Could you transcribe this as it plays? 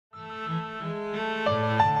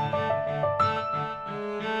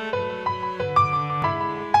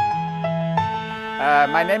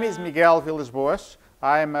My name is Miguel Villas-Boas.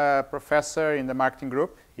 I'm a professor in the marketing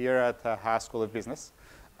group here at Haas School of Business.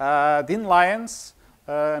 Dean Lyons,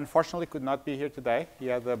 unfortunately, could not be here today. He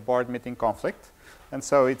had a board meeting conflict. And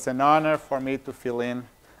so it's an honor for me to fill in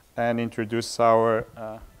and introduce our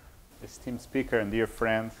esteemed speaker and dear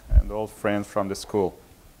friend and old friend from the school.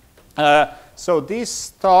 So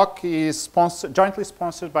this talk is jointly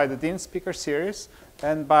sponsored by the Dean Speaker Series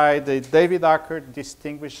and by the David Aaker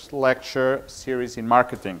Distinguished Lecture Series in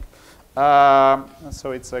Marketing.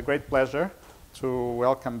 So it's a great pleasure to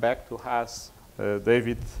welcome back to Haas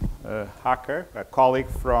David Aaker, a colleague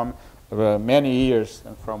from many years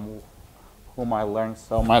and from whom I learned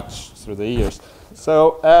so much through the years.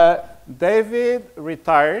 So David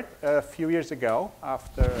retired a few years ago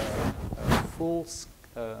after a full,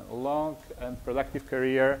 long and productive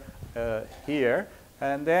career here,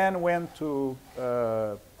 and then went to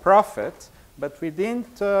profit, but we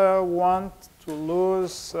didn't want to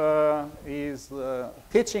lose his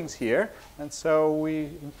teachings here, and so we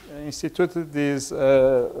instituted this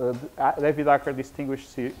David Aaker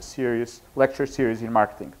Distinguished Lecture Series in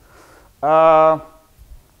Marketing.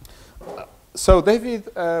 So David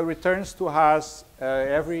returns to Haas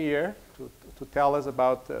every year to tell us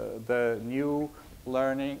about the new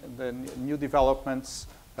learning, the new developments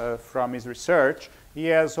from his research. He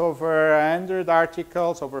has over 100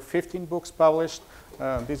 articles, over 15 books published.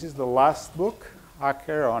 This is the last book,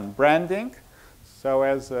 Aaker on branding. So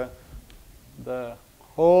as the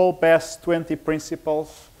whole best 20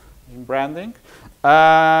 principles in branding.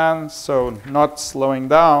 And so not slowing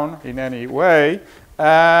down in any way.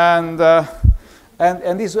 And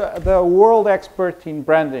he's the world expert in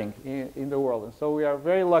branding in the world. And so we are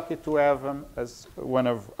very lucky to have him as one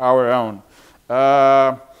of our own.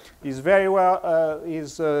 He's very well,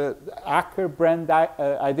 his Aaker brand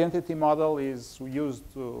identity model is used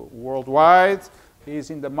worldwide.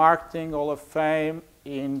 He's in the Marketing Hall of Fame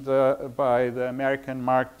by the American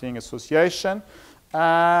Marketing Association.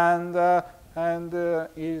 And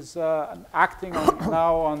is acting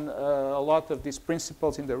now on a lot of these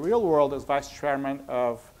principles in the real world as vice chairman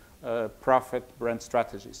of Profit Brand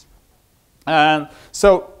Strategies. And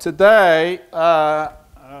so today,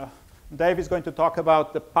 Dave is going to talk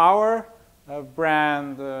about the power of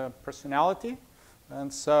brand personality.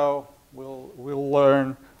 And so we'll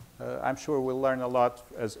learn, I'm sure we'll learn a lot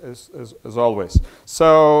as always.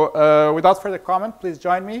 So without further comment, please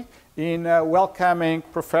join me in welcoming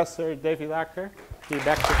Professor David Aaker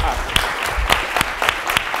back to Haas.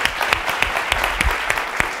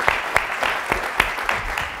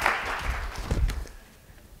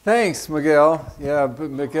 Thanks, Miguel. Yeah, but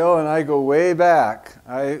Miguel and I go way back.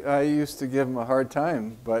 I used to give him a hard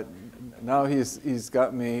time, but now he's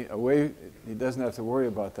got me away. He doesn't have to worry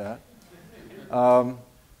about that. So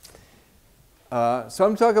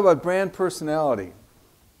I'm talking about brand personality.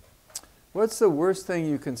 What's the worst thing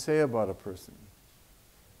you can say about a person?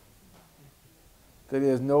 That he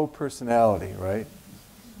has no personality, right?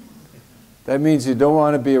 That means you don't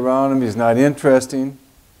want to be around him, he's not interesting.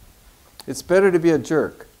 It's better to be a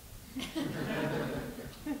jerk.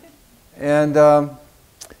 And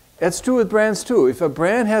it's true with brands too. If a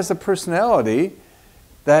brand has a personality,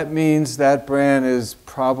 that means that brand is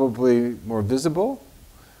probably more visible,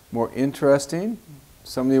 more interesting,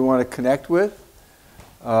 somebody you want to connect with.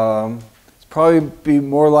 It's probably be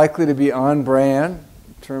more likely to be on brand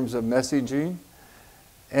in terms of messaging.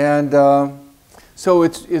 And so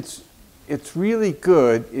it's really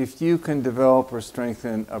good if you can develop or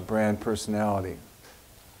strengthen a brand personality.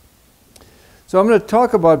 So I'm going to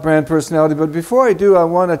talk about brand personality, but before I do, I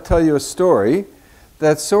want to tell you a story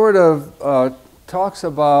that sort of talks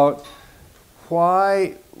about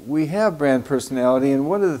why we have brand personality and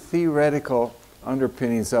what are the theoretical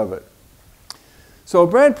underpinnings of it. So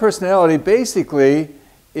brand personality basically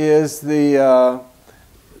is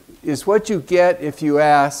what you get if you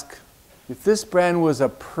ask, if this brand was a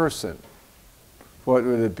person, what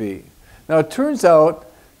would it be? Now it turns out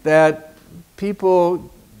that people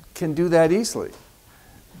can do that easily.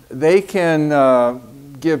 They can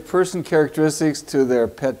give person characteristics to their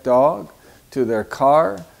pet dog, to their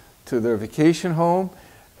car, to their vacation home,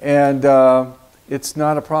 and it's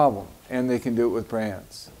not a problem. And they can do it with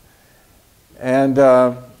brands. And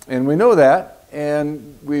we know that,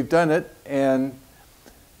 and we've done it. And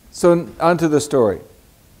so on to the story.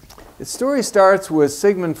 The story starts with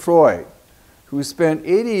Sigmund Freud, who spent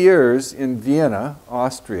 80 years in Vienna,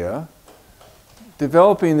 Austria,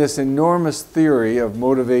 developing this enormous theory of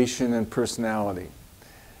motivation and personality.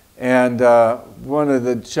 And one of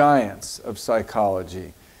the giants of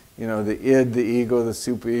psychology, you know, the id, the ego, the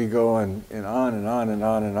superego, and on and on and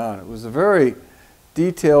on and on. It was a very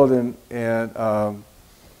detailed and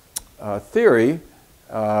theory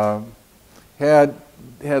had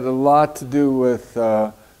a lot to do with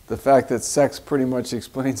the fact that sex pretty much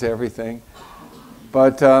explains everything.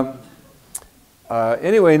 But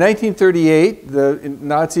anyway, in 1938, the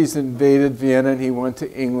Nazis invaded Vienna, and he went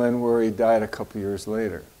to England, where he died a couple years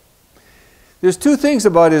later. There's two things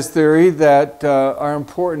about his theory that are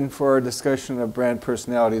important for our discussion of brand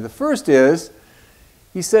personality. The first is,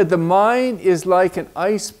 he said, the mind is like an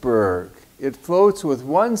iceberg. It floats with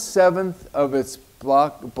 1/7 of its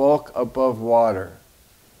bulk above water.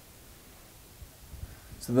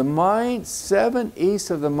 So the mind,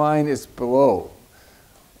 7/8 of the mind is below.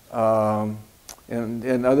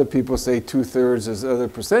 And other people say 2/3 as other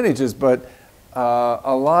percentages, but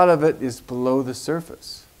a lot of it is below the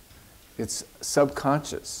surface. It's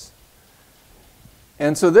subconscious.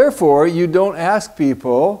 And so therefore, you don't ask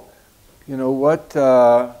people, you know,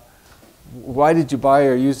 why did you buy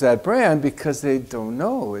or use that brand? Because they don't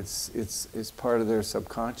know. It's part of their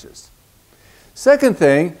subconscious. Second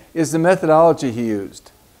thing is the methodology he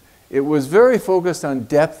used. It was very focused on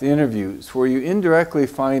depth interviews, where you indirectly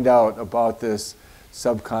find out about this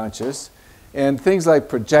subconscious, and things like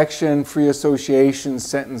projection, free association,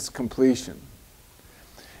 sentence completion.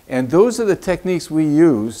 And those are the techniques we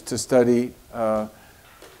use to study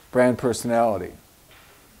brand personality.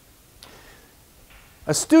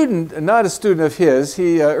 A student, not a student of his,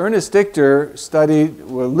 Ernest Dichter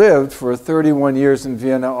lived for 31 years in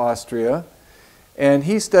Vienna, Austria, and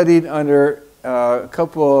he studied under a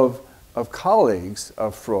couple of colleagues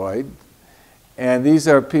of Freud, and these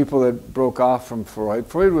are people that broke off from Freud.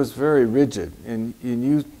 Freud was very rigid, and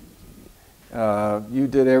you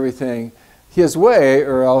did everything his way,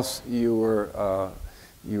 or else you were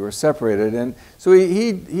separated. And so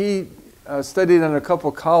he studied under a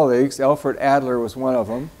couple colleagues. Alfred Adler was one of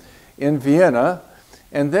them in Vienna,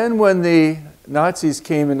 and then when the Nazis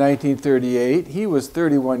came in 1938, he was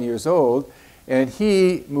 31 years old, and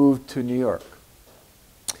he moved to New York.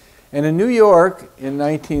 And in New York in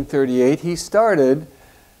 1938, he started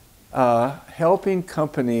helping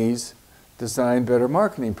companies design better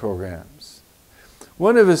marketing programs.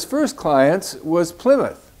 One of his first clients was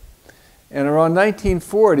Plymouth. And around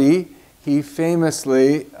 1940, he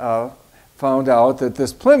famously found out that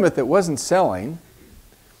this Plymouth that wasn't selling,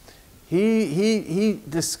 he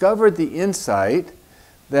discovered the insight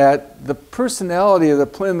that the personality of the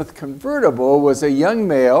Plymouth convertible was a young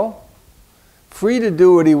male, free to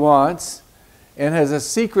do what he wants, and has a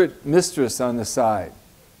secret mistress on the side.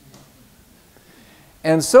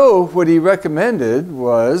 And so what he recommended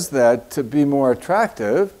was that to be more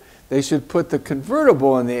attractive, they should put the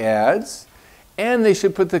convertible in the ads, and they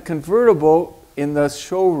should put the convertible in the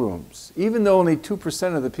showrooms, even though only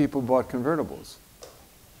 2% of the people bought convertibles.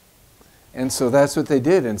 And so that's what they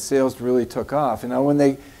did, and sales really took off. And now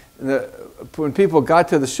when people got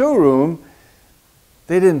to the showroom,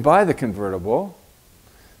 they didn't buy the convertible.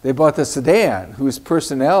 They bought the sedan, whose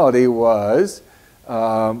personality was,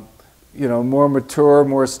 more mature,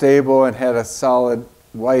 more stable, and had a solid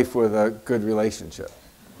wife with a good relationship.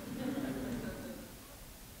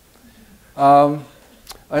 A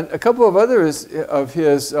couple of others of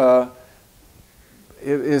his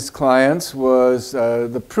clients was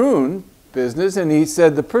the prune business, and he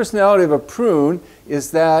said the personality of a prune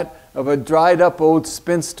is that of a dried-up old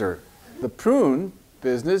spinster. The prune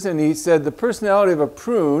business, and he said the personality of a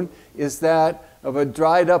prune is that of a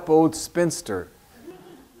dried-up old spinster.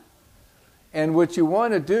 And what you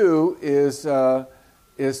want to do is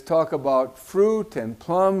talk about fruit and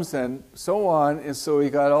plums and so on, and so he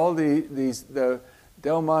got all the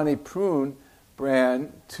Del Monte prune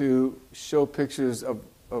brand to show pictures of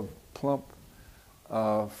plump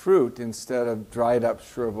fruit instead of dried-up,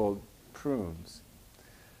 shriveled prunes.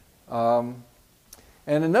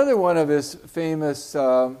 And another one of his famous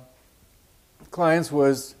clients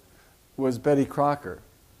was Betty Crocker.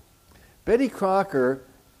 Betty Crocker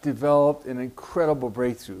developed an incredible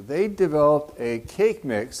breakthrough. They developed a cake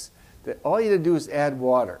mix that all you had to do is add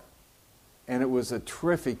water, and it was a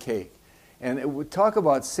terrific cake. And it would talk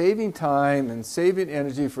about saving time and saving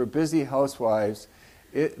energy for busy housewives.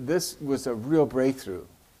 This was a real breakthrough.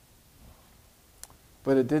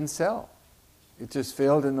 But it didn't sell. It just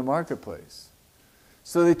failed in the marketplace.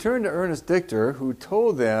 So they turned to Ernest Dichter, who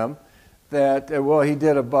told them that, he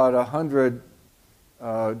did about 100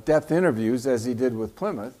 depth interviews, as he did with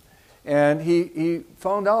Plymouth, and he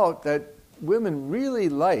found out that women really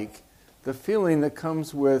like the feeling that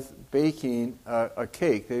comes with baking a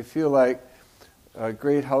cake. They feel like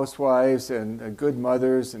great housewives and good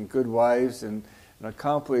mothers and good wives and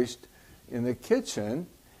accomplished in the kitchen.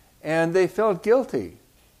 and they felt guilty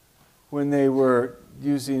when they were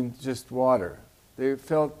using just water. They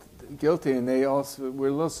felt guilty, and they also were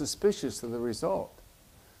a little suspicious of the result.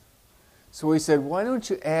 So we said, why don't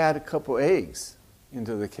you add a couple eggs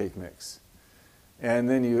into the cake mix? And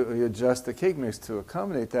then you adjust the cake mix to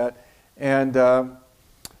accommodate that. And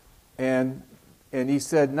he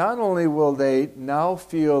said, not only will they now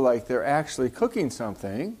feel like they're actually cooking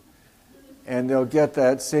something, and they'll get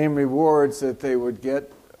that same rewards that they would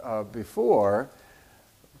get before,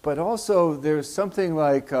 but also there's something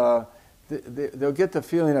like they'll get the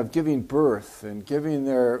feeling of giving birth and giving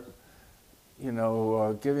their,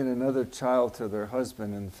 giving another child to their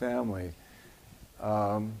husband and family.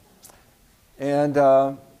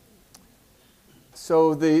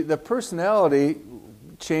 So the personality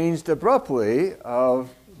changed abruptly of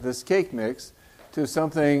this cake mix to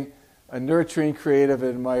something, a nurturing, creative,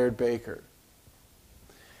 admired baker.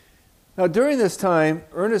 Now, during this time,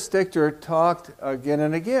 Ernest Dichter talked again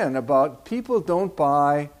and again about people don't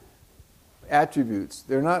buy attributes.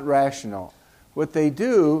 They're not rational. What they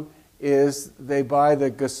do is they buy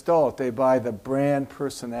the gestalt, they buy the brand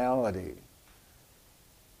personality.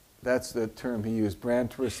 That's the term he used, brand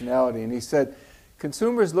personality. And he said,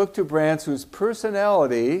 consumers look to brands whose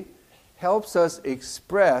personality helps us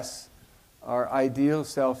express our ideal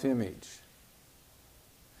self-image.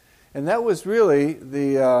 And that was really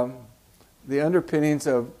the underpinnings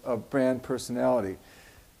of brand personality.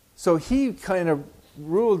 So he kind of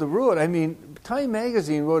ruled the road. I mean, Time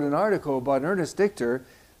magazine wrote an article about Ernest Dichter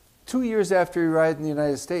 2 years after he arrived in the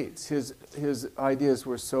United States. His ideas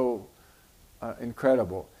were so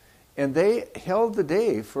incredible. And they held the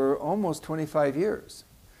day for almost 25 years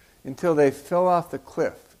until they fell off the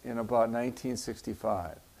cliff in about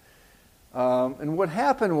 1965. And what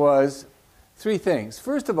happened was three things.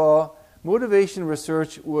 First of all, motivation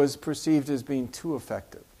research was perceived as being too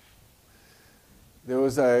effective. There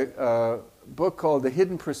was a book called The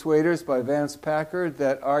Hidden Persuaders by Vance Packard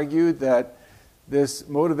that argued that this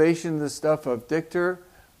motivation, the stuff of Dichter,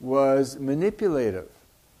 was manipulative.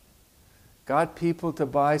 Got people to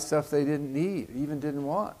buy stuff they didn't need, even didn't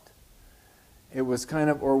want. It was kind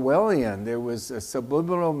of Orwellian. There was a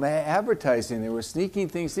subliminal advertising. They were sneaking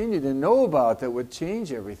things in you didn't know about that would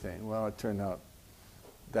change everything. Well, it turned out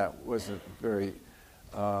that wasn't very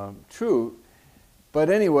true. But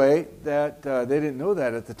anyway, that they didn't know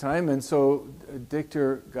that at the time, and so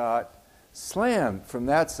Dichter got slammed from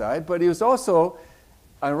that side. But he was also,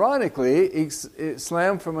 ironically,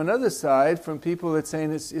 slammed from another side from people that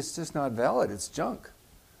saying it's just not valid, it's junk.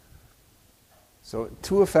 So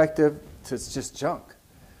too effective, it's just junk.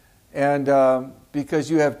 And because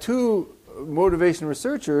you have two motivation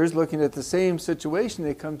researchers looking at the same situation,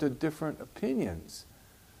 they come to different opinions.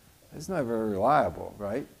 It's not very reliable,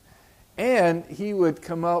 right? And he would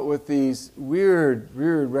come out with these weird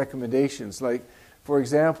recommendations. Like, for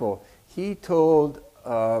example, he told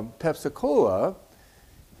Pepsi-Cola,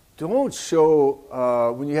 don't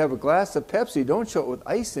show, when you have a glass of Pepsi, don't show it with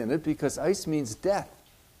ice in it because ice means death.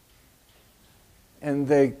 And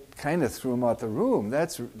they kind of threw him out the room.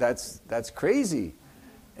 That's crazy.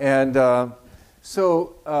 And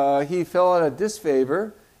so he fell out of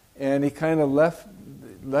disfavor, and he kind of left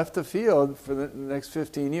the field for the next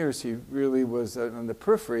 15 years. He really was on the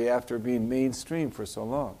periphery after being mainstream for so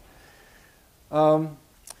long.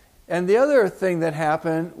 And the other thing that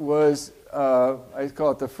happened was, I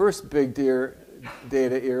call it the first big data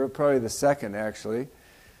era, probably the second actually.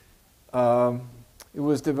 It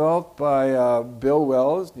was developed by Bill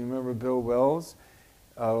Wells. Do you remember Bill Wells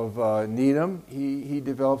of Needham? He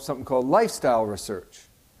developed something called lifestyle research.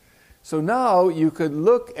 So now you could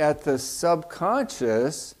look at the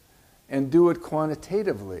subconscious and do it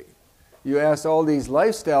quantitatively. You ask all these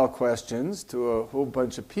lifestyle questions to a whole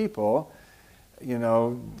bunch of people. You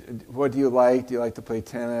know, what do you like? Do you like to play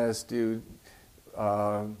tennis?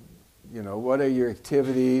 What are your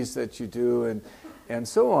activities that you do? And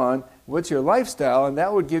so on. What's your lifestyle? And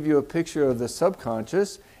that would give you a picture of the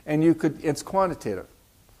subconscious, and it's quantitative.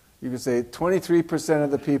 You could say 23% of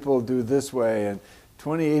the people do this way, and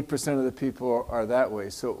 28% of the people are that way.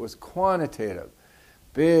 So it was quantitative.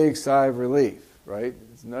 Big sigh of relief, right?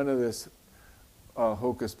 It's none of this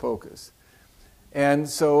hocus pocus. And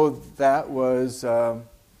so that was,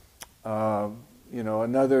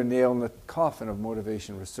 another nail in the coffin of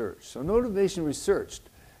motivation research. So motivation research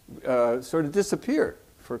sort of disappeared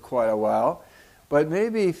for quite a while, but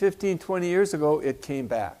maybe 15, 20 years ago it came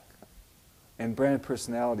back, and brand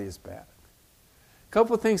personality is back. A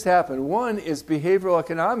couple of things happened. One is behavioral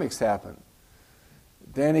economics happened.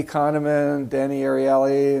 Danny Kahneman, Danny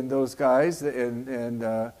Ariely, and those guys,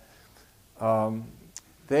 and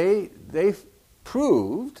they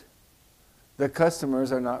proved that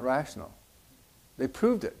customers are not rational. They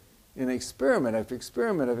proved it in experiment after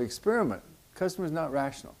experiment after experiment. Customers not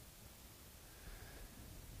rational.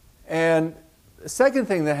 And the second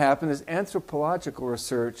thing that happened is anthropological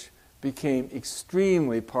research became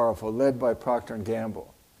extremely powerful, led by Procter &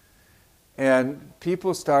 Gamble. And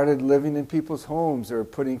people started living in people's homes or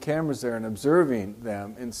putting cameras there and observing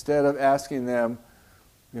them instead of asking them,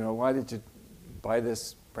 why did you buy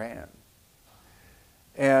this brand?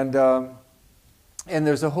 And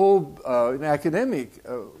there's a whole academic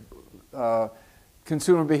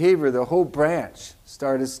consumer behavior, the whole branch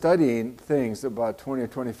started studying things about 20 or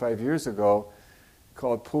 25 years ago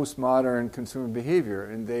called postmodern consumer behavior,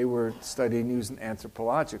 and they were studying using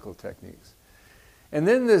anthropological techniques. And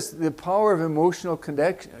then the power of emotional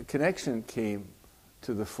connection came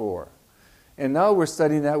to the fore. And now we're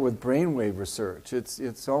studying that with brainwave research.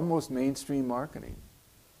 It's almost mainstream marketing.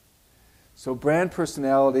 So brand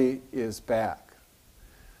personality is back.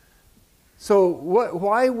 So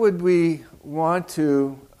why would we want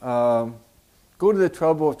to go to the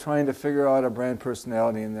trouble of trying to figure out a brand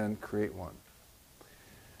personality and then create one?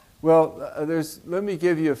 Well, let me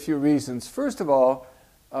give you a few reasons. First of all,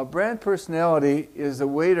 a brand personality is a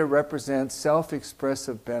way to represent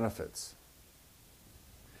self-expressive benefits.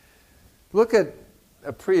 Look at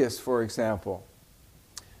a Prius, for example.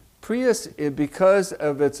 Prius, because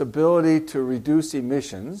of its ability to reduce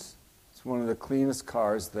emissions, it's one of the cleanest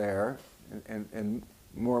cars there, and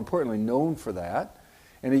more importantly, known for that.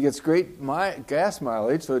 And it gets great gas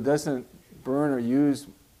mileage, so it doesn't burn or use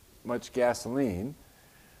much gasoline.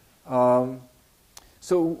 So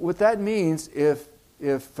what that means, if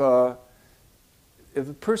the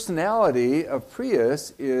personality of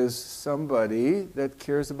Prius is somebody that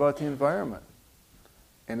cares about the environment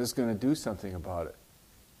and is going to do something about it.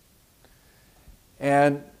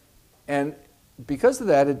 And because of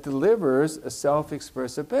that, it delivers a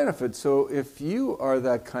self-expressive benefit. So if you are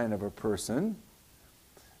that kind of a person,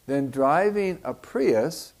 then driving a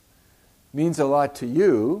Prius means a lot to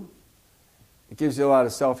you. It gives you a lot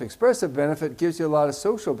of self-expressive benefit, gives you a lot of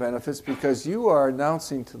social benefits because you are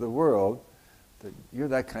announcing to the world that you're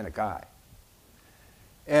that kind of guy.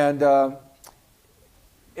 And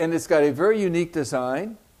it's got a very unique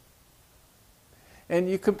design. And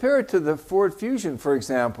you compare it to the Ford Fusion, for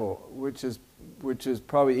example, which is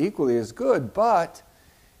probably equally as good, but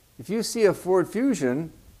if you see a Ford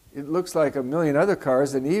Fusion, it looks like a million other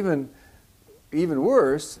cars, and even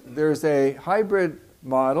worse, there's a hybrid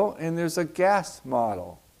model and there's a gas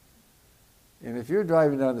model. And if you're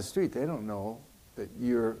driving down the street, they don't know that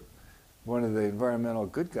you're one of the environmental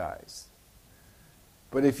good guys.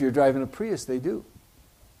 But if you're driving a Prius, they do,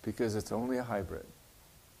 because it's only a hybrid.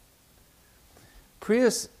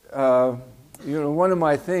 Prius, one of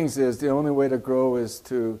my things is the only way to grow is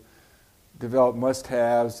to develop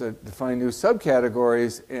must-haves, define new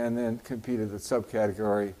subcategories, and then compete at the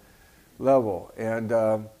subcategory level. And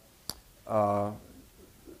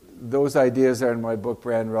those ideas are in my book,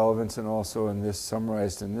 Brand Relevance, and also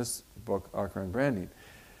summarized in this book, Aaker and Branding.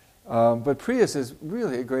 But Prius is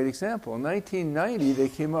really a great example. In 1990, they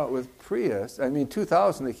came out with Prius.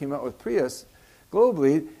 2000, they came out with Prius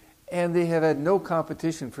globally, and they have had no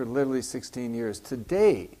competition for literally 16 years.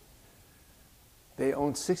 Today, they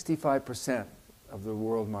own 65% of the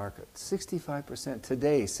world market. 65%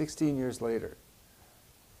 today, 16 years later.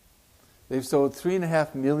 They've sold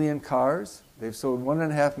 3.5 million cars. They've sold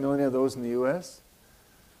 1.5 million of those in the U.S.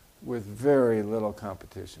 with very little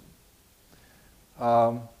competition.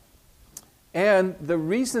 And the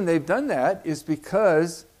reason they've done that is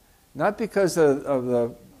not because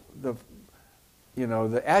of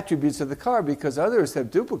the attributes of the car, because others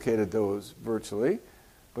have duplicated those virtually,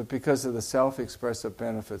 but because of the self-expressive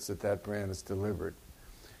benefits that brand has delivered.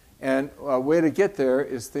 And a way to get there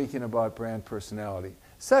is thinking about brand personality.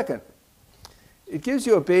 Second, it gives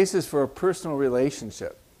you a basis for a personal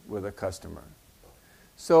relationship with a customer.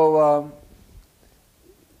 So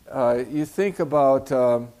you think about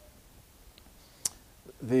a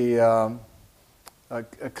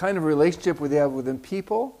kind of relationship we have within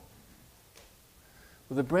people.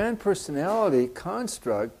 Well, the brand personality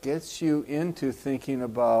construct gets you into thinking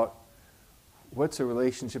about what's a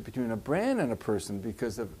relationship between a brand and a person,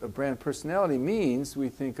 because a brand personality means we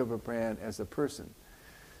think of a brand as a person.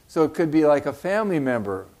 So it could be like a family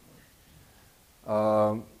member,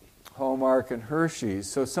 Hallmark and Hershey's.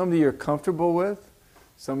 So somebody you're comfortable with,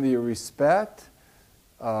 somebody you respect,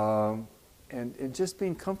 and just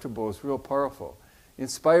being comfortable is real powerful.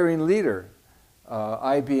 Inspiring leader,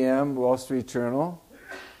 IBM, Wall Street Journal,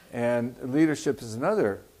 and leadership is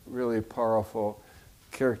another really powerful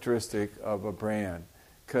characteristic of a brand,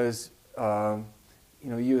 because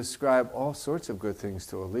you ascribe all sorts of good things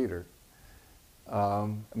to a leader.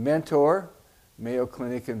 Mentor, Mayo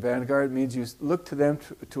Clinic and Vanguard, means you look to them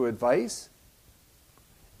to advice,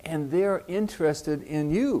 and they're interested in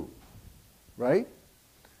you, right?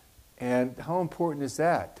 And how important is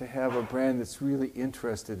that, to have a brand that's really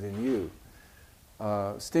interested in you?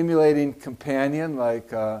 Stimulating companion, like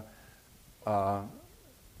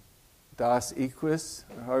Das Equus,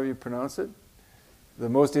 or however you pronounce it. The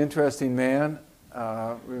most interesting man,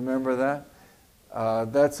 remember that?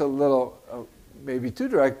 That's a little, maybe too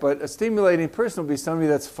direct, but a stimulating person will be somebody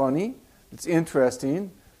that's funny, that's interesting,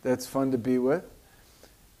 that's fun to be with.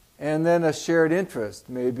 And then a shared interest,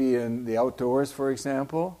 maybe in the outdoors, for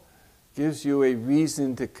example, gives you a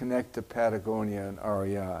reason to connect to Patagonia and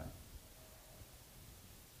REI.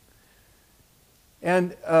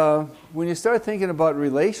 And when you start thinking about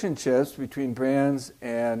relationships between brands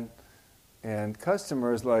and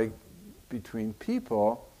customers, like between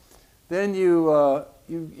people, then you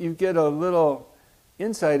get a little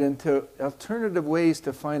insight into alternative ways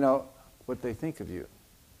to find out what they think of you.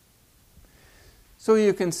 So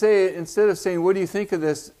you can say, instead of saying, what do you think of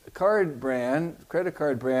this credit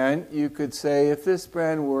card brand, you could say, if this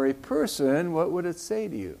brand were a person, what would it say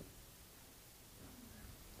to you?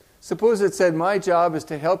 Suppose it said, my job is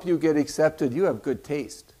to help you get accepted. You have good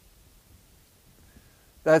taste.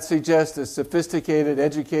 That suggests a sophisticated,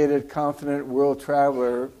 educated, confident world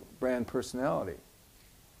traveler brand personality.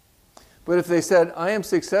 But if they said, I am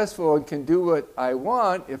successful and can do what I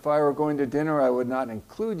want, if I were going to dinner, I would not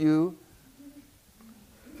include you,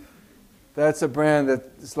 that's a brand that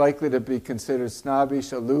is likely to be considered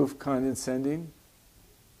snobbish, aloof, condescending.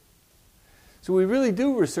 So we really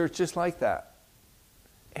do research just like that.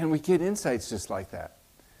 And we get insights just like that.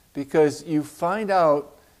 Because you find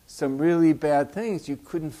out some really bad things you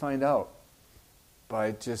couldn't find out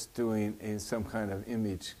by just doing some kind of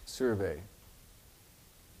image survey.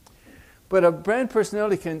 But a brand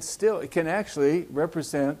personality can actually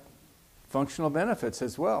represent functional benefits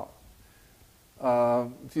as well.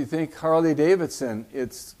 If you think Harley Davidson,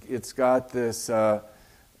 it's got this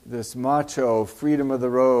macho freedom of the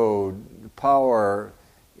road, power.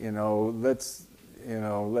 Let's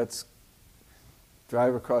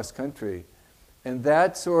drive across country, and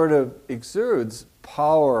that sort of exudes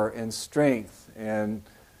power and strength and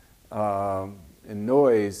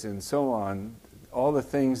noise and so on. All the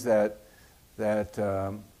things that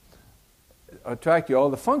attract you, all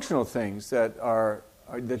the functional things that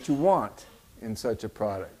you want in such a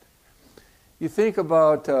product. You think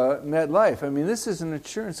about MetLife. I mean, this is an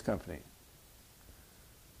insurance company,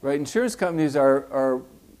 right? Insurance companies are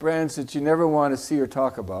brands that you never want to see or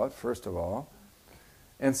talk about, first of all.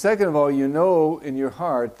 And second of all, you know in your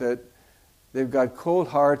heart that they've got cold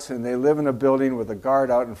hearts and they live in a building with a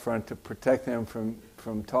guard out in front to protect them from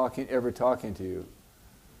ever talking to you.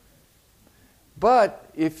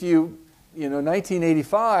 But if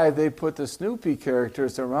 1985, they put the Snoopy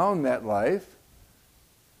characters around MetLife.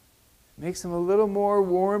 It makes them a little more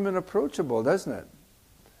warm and approachable, doesn't it?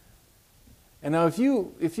 And now if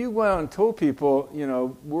you went out and told people,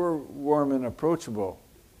 we're warm and approachable,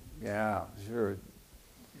 yeah, sure,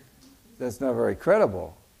 that's not very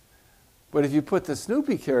credible. But if you put the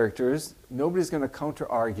Snoopy characters, nobody's going to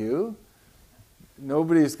counter-argue.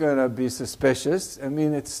 Nobody's going to be suspicious. I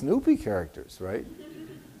mean, it's Snoopy characters, right?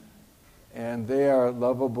 And they are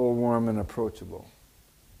lovable, warm, and approachable.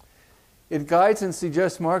 It guides and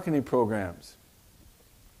suggests marketing programs.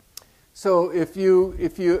 So if you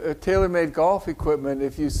tailor-made golf equipment,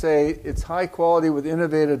 if you say it's high quality with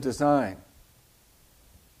innovative design,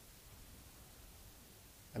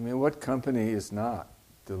 I mean, what company is not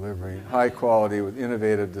delivering high quality with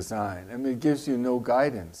innovative design? I mean, it gives you no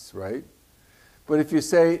guidance, right? But if you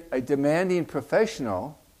say a demanding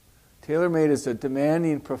professional, tailor-made is a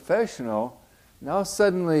demanding professional, now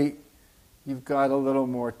suddenly you've got a little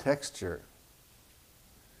more texture,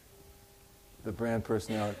 the brand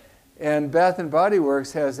personality. And Bath & Body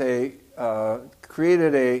Works has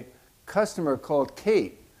created a customer called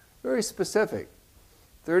Kate, very specific.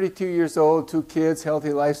 32 years old, 2 kids,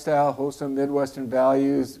 healthy lifestyle, wholesome Midwestern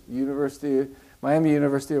values, Miami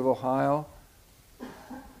University of Ohio.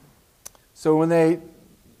 So when they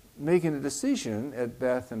making a decision at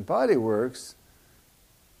Bath & Body Works,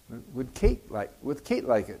 would Kate like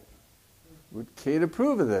it? Would Kate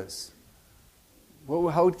approve of this?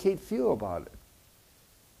 How would Kate feel about it?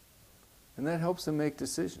 And that helps them make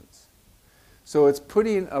decisions. So it's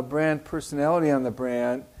putting a brand personality on the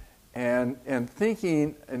brand and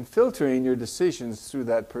thinking and filtering your decisions through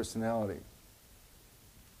that personality.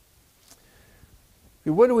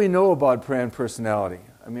 What do we know about brand personality?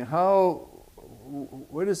 I mean,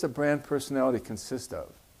 what does a brand personality consist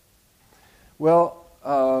of? Well,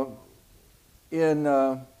 in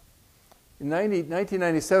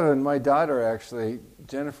 1997, my daughter actually,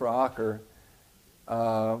 Jennifer Aaker,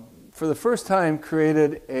 for the first time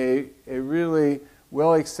created a really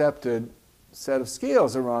well-accepted set of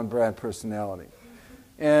scales around brand personality.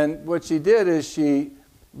 And what she did is she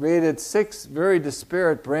rated 6 very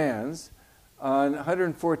disparate brands on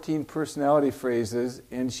 114 personality phrases,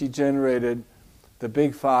 and she generated the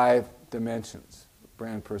big 5 dimensions of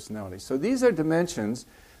brand personality. So these are dimensions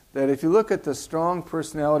that if you look at the strong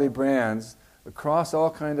personality brands across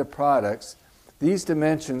all kinds of products, these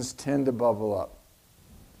dimensions tend to bubble up.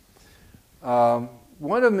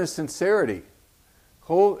 One of them is sincerity,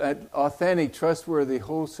 authentic, trustworthy,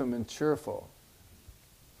 wholesome, and cheerful.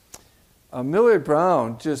 Millard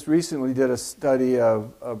Brown just recently did a study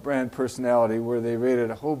of brand personality where they rated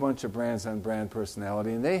a whole bunch of brands on brand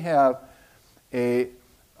personality, and they have an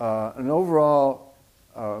overall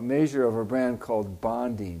measure of a brand called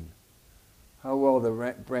bonding, how well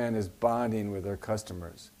the brand is bonding with their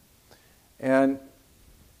customers. And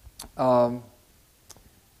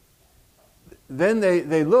then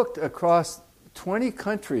they looked across 20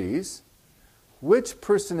 countries which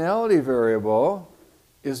personality variable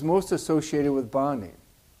is most associated with bonding.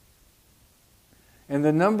 And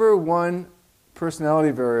the number 1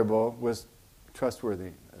 personality variable was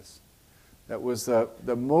trustworthiness. That was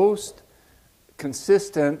the most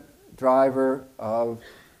consistent driver of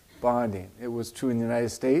bonding. It was true in the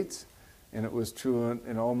United States, and it was true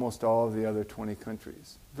in almost all of the other 20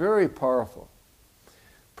 countries. Very powerful.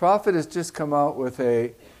 Prophet has just come out with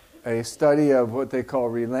a study of what they call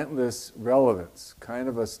relentless relevance, kind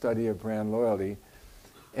of a study of brand loyalty.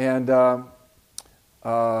 And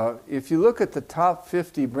if you look at the top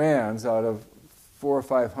 50 brands out of 400 or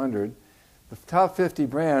 500, the top 50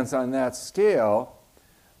 brands on that scale,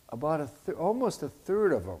 about almost a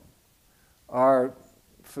third of them are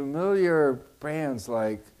familiar brands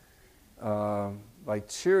like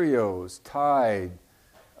Cheerios, Tide,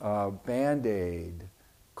 Band-Aid,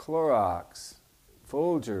 Clorox,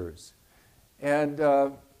 Folgers. And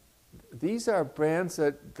these are brands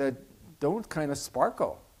that don't kind of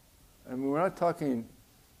sparkle. I mean, we're not talking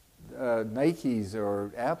Nikes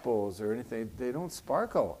or Apples or anything. They don't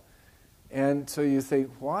sparkle. And so you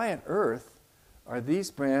think, why on earth are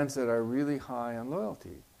these brands that are really high on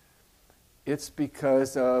loyalty? It's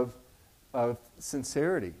because of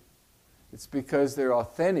sincerity. It's because they're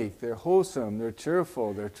authentic, they're wholesome, they're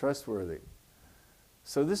cheerful, they're trustworthy.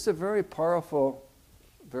 So this is a very powerful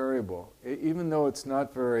variable, even though it's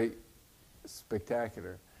not very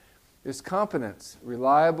spectacular. There's competence,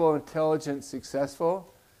 reliable, intelligent,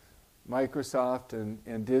 successful, Microsoft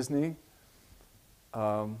and Disney.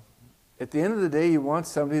 At the end of the day, you want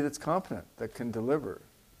somebody that's competent, that can deliver.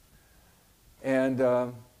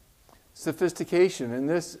 And sophistication, in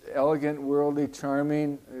this elegant, worldly,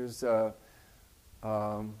 charming, there's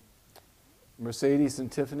Mercedes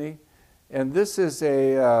and Tiffany. And this is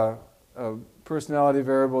a personality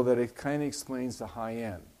variable that it kind of explains the high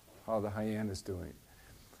end, how the high end is doing.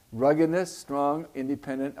 Ruggedness, strong,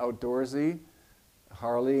 independent, outdoorsy,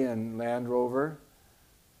 Harley and Land Rover.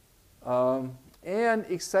 And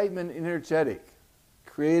excitement, energetic,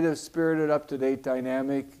 creative, spirited, up-to-date,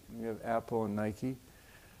 dynamic. We have Apple and Nike.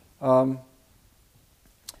 A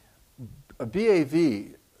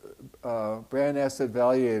BAV, Brand Asset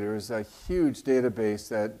Valuator, is a huge database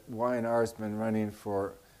that Y&R has been running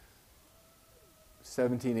for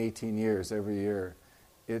 17, 18 years every year.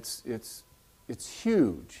 It's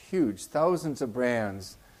huge, huge. Thousands of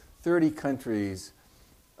brands, 30 countries,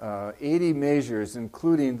 80 measures,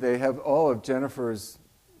 including they have all of Jennifer's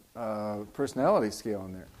personality scale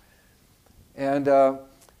in there. And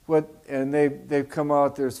they've come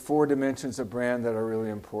out, there's 4 dimensions of brand that are really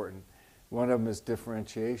important. One of them is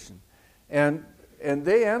differentiation. And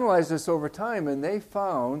they analyzed this over time, and they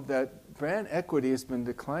found that brand equity has been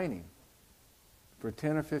declining for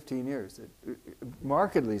 10 or 15 years,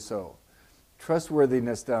 markedly so.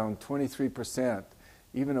 Trustworthiness down 23%,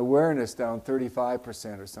 even awareness down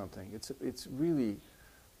 35% or something. It's really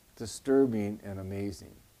disturbing and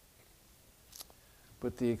amazing.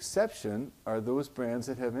 But the exception are those brands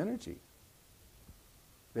that have energy.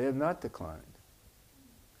 They have not declined.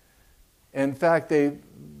 In fact,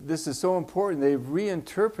 this is so important, they've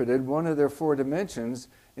reinterpreted one of their 4 dimensions.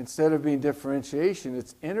 Instead of being differentiation,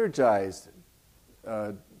 it's energized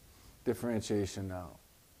differentiation now.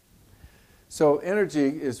 So energy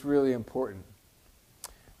is really important.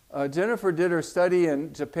 Jennifer did her study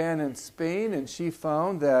in Japan and Spain, and she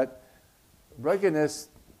found that ruggedness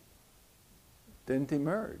didn't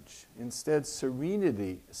emerge. Instead,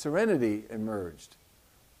 serenity emerged.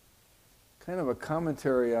 Kind of a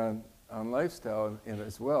commentary on lifestyle in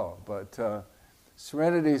as well, but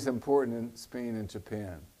serenity is important in Spain and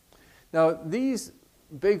Japan. Now, these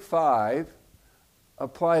big five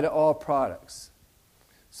apply to all products.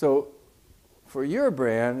 So, for your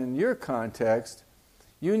brand, in your context,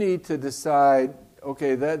 you need to decide,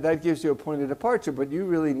 okay, that gives you a point of departure, but you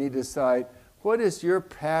really need to decide, what is your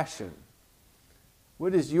passion?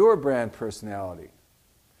 What is your brand personality?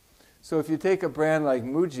 So if you take a brand like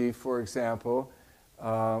Muji, for example,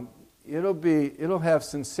 it'll have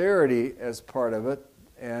sincerity as part of it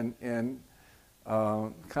and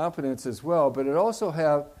confidence as well, but it also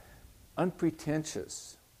have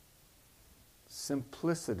unpretentious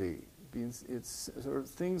simplicity. It's sort of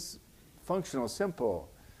things functional, simple.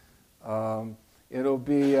 It'll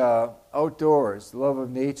be outdoors, love of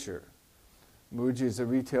nature. Muji is a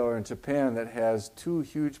retailer in Japan that has 2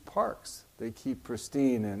 huge parks. They keep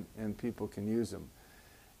pristine and people can use them.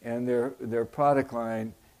 And their product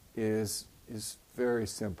line is very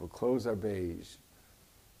simple. Clothes are beige.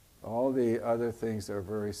 All the other things are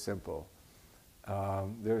very simple.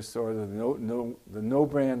 They're sort of the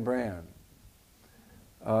no-brand brand.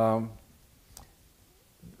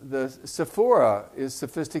 The Sephora is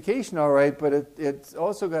sophistication, all right, but it's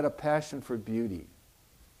also got a passion for beauty.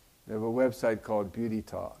 They have a website called Beauty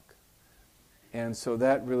Talk. And so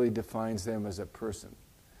that really defines them as a person.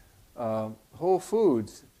 Whole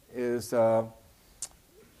Foods is, as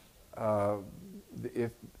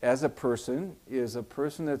a person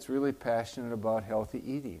that's really passionate about healthy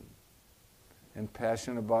eating and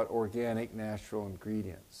passionate about organic, natural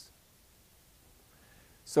ingredients.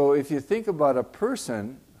 So if you think about a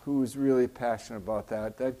person who's really passionate about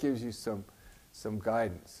that gives you some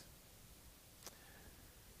guidance.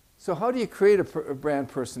 So how do you create a brand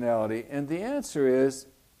personality? And the answer is,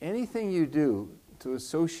 anything you do to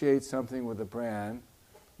associate something with a brand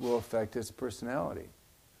will affect its personality.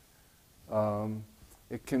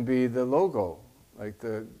 It can be the logo, like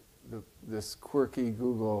this quirky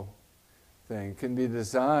Google thing. It can be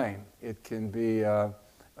design. It can be a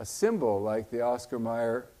symbol, like the Oscar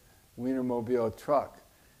Mayer Wienermobile truck.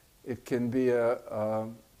 It can be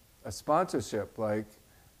a sponsorship, like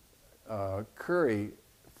Curry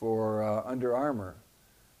for Under Armour.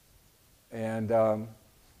 And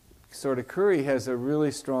sort of Curry has a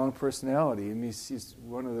really strong personality. I mean, he's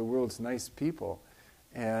one of the world's nice people.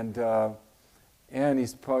 And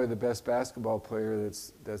he's probably the best basketball player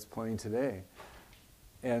that's playing today.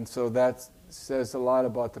 And so that says a lot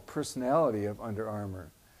about the personality of Under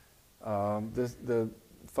Armour. The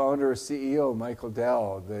founder or CEO, Michael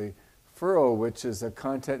Dell, the Furrow, which is a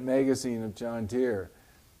content magazine of John Deere,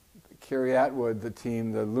 Carrie Atwood,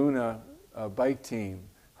 the Luna bike team,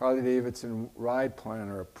 Harley Davidson Ride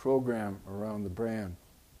Planner, a program around the brand.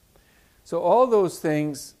 So all those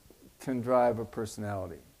things can drive a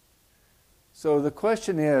personality. So the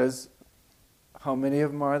question is, how many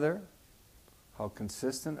of them are there? How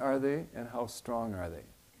consistent are they? And how strong are they?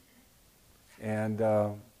 And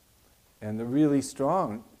the really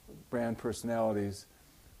strong brand personalities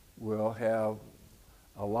will have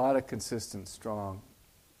a lot of consistent, strong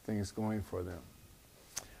things going for them.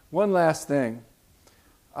 One last thing.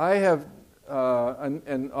 I have,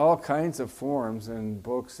 in all kinds of forums and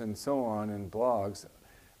books and so on and blogs,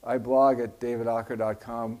 I blog at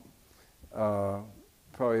davidaaker.com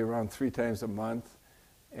probably around 3 times a month,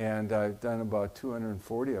 and I've done about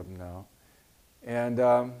 240 of them now. And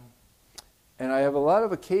I have a lot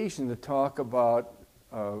of occasion to talk about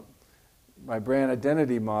my brand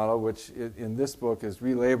identity model, which in this book is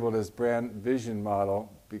relabeled as brand vision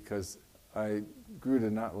model because I grew to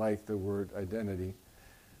not like the word identity.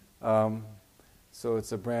 So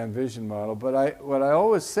it's a brand vision model. But what I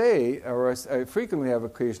always say, or I frequently have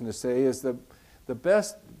occasion to say, is the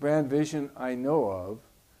best brand vision I know of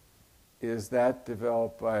is that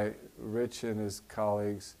developed by Rich and his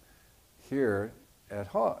colleagues here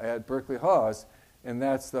at Berkeley Haas, and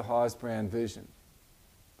that's the Haas brand vision.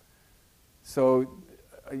 So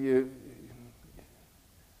I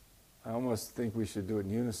almost think we should do it in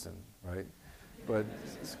unison, right? But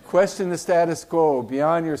question the status quo,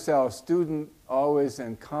 beyond yourself, student always,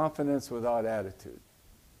 and confidence without attitude.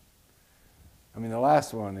 I mean, the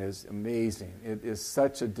last one is amazing. It is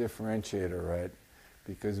such a differentiator, right?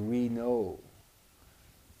 Because we know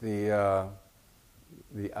the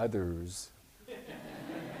others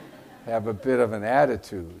have a bit of an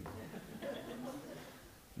attitude.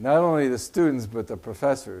 Not only the students, but the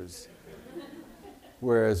professors.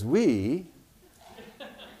 Whereas we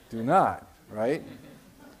do not, right?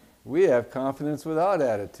 We have confidence without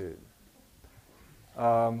attitude.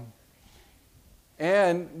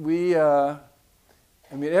 And we,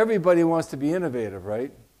 everybody wants to be innovative,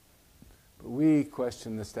 right? But we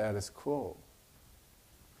question the status quo.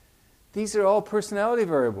 These are all personality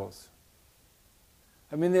variables.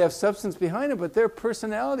 They have substance behind it, but they're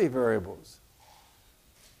personality variables.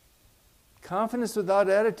 Confidence without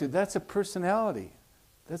attitude, that's a personality.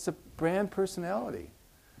 That's a brand personality.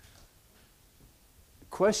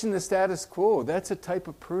 Question the status quo, that's a type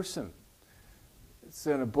of person. It's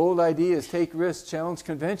a bold ideas, take risks, challenge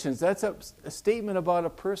conventions. That's a statement about a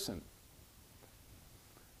person.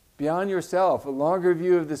 Beyond yourself, a longer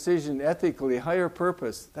view of decision, ethically, higher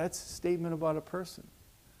purpose. That's a statement about a person.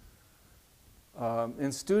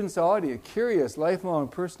 In students' audience, curious, lifelong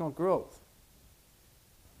personal growth.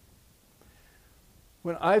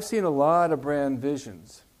 When I've seen a lot of brand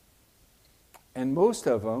visions, and most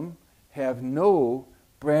of them have no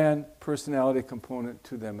brand personality component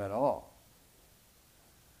to them at all.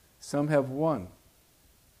 Some have one.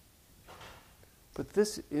 But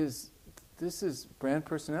this is brand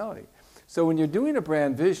personality. So when you're doing a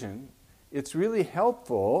brand vision, it's really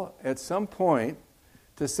helpful at some point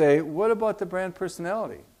to say, what about the brand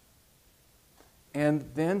personality? And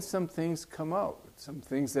then some things come out, some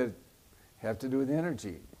things that have to do with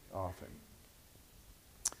energy often.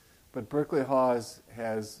 But Berkeley Haas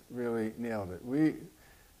has really nailed it.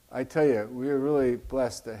 I tell you, we're really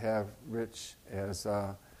blessed to have Rich as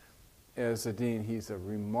a dean. He's a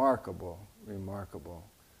remarkable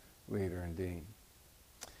leader and dean.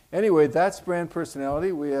 Anyway, that's brand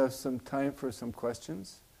personality. We have some time for some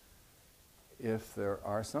questions, if there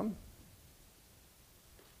are some.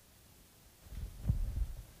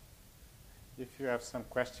 If you have some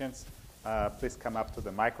questions, please come up to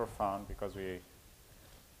the microphone, because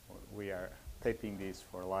we are taping these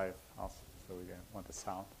for live also, so we want the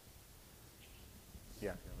sound.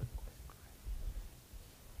 Yeah.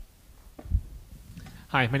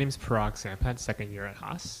 Hi, my name is Parag Sampath, second year at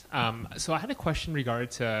Haas. So I had a question regarding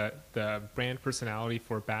to the brand personality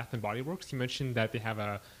for Bath and Body Works. You mentioned that they have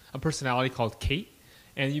a personality called Kate,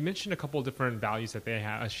 and you mentioned a couple of different values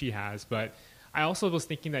that she has. But I also was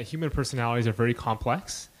thinking that human personalities are very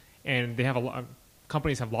complex, and they have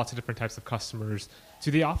companies have lots of different types of customers.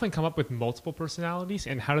 Do they often come up with multiple personalities,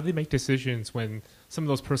 and how do they make decisions when some of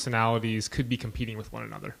those personalities could be competing with one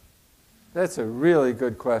another? That's a really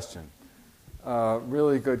good question.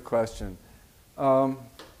 Really good question. One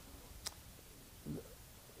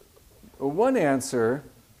answer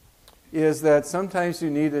is that sometimes you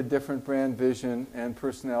need a different brand vision and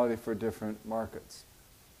personality for different markets.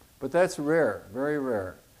 But that's rare, very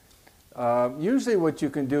rare. Usually what you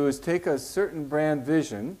can do is take a certain brand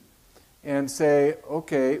vision and say,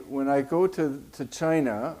 okay, when I go to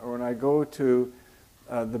China, or when I go to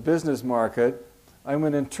the business market, I'm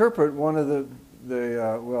going to interpret one of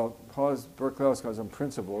Berkeley Haas calls them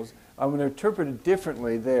principles. I'm going to interpret it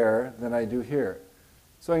differently there than I do here.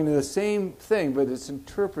 So I can do the same thing, but it's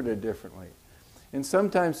interpreted differently. And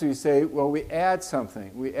sometimes we say, well, we add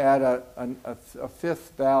something. We add a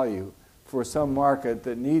fifth value for some market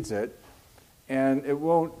that needs it, and it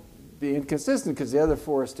won't be inconsistent because the other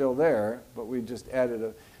four are still there, but we just added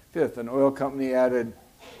a fifth. An oil company added,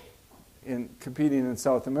 in competing in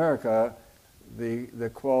South America, the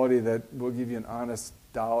quality that will give you an honest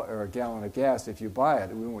dollar or a gallon of gas if you buy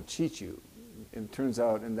it. We won't cheat you. And it turns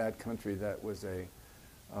out in that country that was a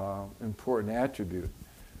important attribute.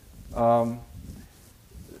 The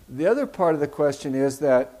other part of the question is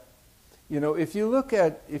that, if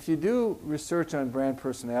you do research on brand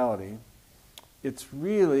personality, it's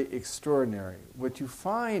really extraordinary. What you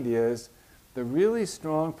find is the really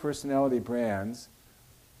strong personality brands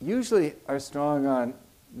usually are strong on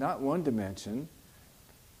not one dimension,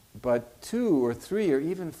 but 2 or 3 or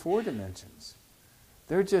even 4 dimensions.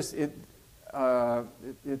 They're just,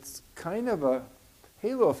 it's kind of a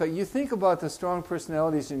halo effect. You think about the strong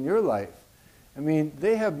personalities in your life.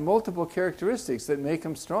 They have multiple characteristics that make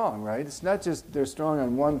them strong, right? It's not just they're strong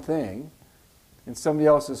on one thing and somebody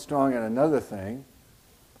else is strong on another thing.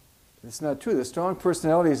 It's not true. The strong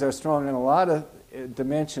personalities are strong on a lot of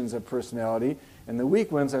dimensions of personality, and the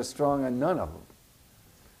weak ones are strong on none of them.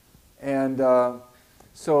 And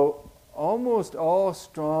so almost all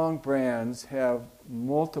strong brands have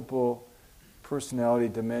multiple personality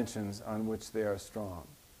dimensions on which they are strong.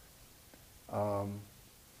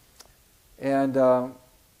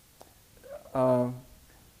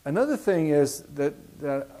 Another thing is that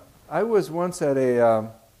I was once at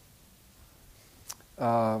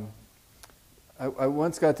I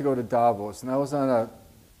once got to go to Davos, and I was on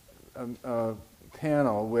a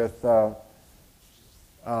panel with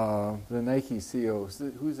the Nike CEO.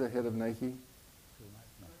 Who's the head of Nike?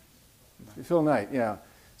 Phil Knight, yeah.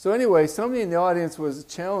 So anyway, somebody in the audience was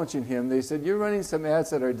challenging him. They said, "You're running some ads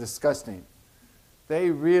that are disgusting. They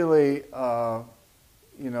really, are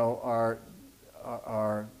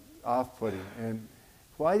off-putting. And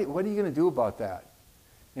what are you going to do about that?"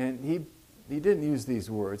 And he didn't use these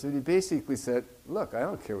words. And he basically said, "Look, I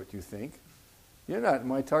don't care what you think. You're not in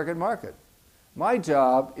my target market. My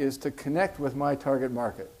job is to connect with my target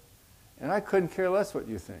market. And I couldn't care less what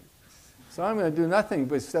you think. So I'm going to do nothing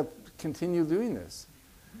but except continue doing this."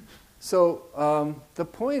 So the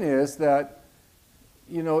point is that,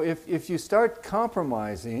 if you start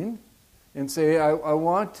compromising and say, I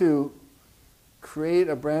want to create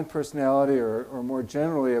a brand personality or more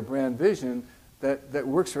generally a brand vision that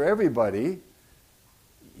works for everybody,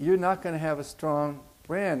 you're not going to have a strong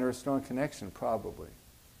brand or a strong connection, probably.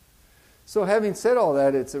 So having said all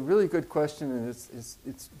that, it's a really good question, and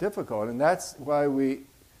it's difficult, and that's why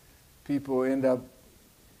people end up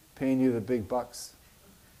paying you the big bucks.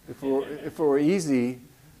 If it were easy,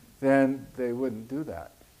 then they wouldn't do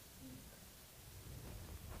that.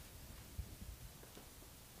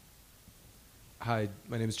 Hi,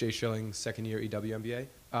 my name is Jay Schilling, second year EW MBA.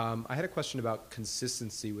 I had a question about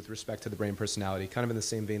consistency with respect to the brand personality, kind of in the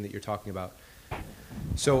same vein that you're talking about.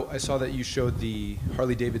 So I saw that you showed the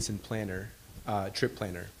Harley-Davidson planner, trip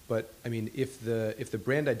planner. But I mean, if the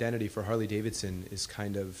brand identity for Harley-Davidson is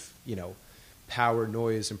kind of, power,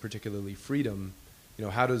 noise, and particularly freedom,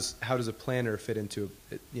 how does a planner fit into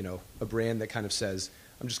a brand that kind of says,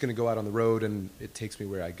 I'm just going to go out on the road and it takes me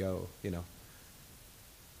where I go,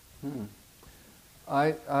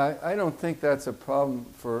 I don't think that's a problem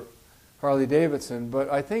for Harley-Davidson, but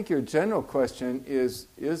I think your general question is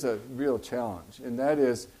a real challenge, and that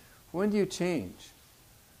is, when do you change?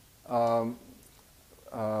 And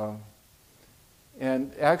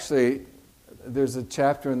actually, there's a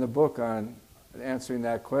chapter in the book on answering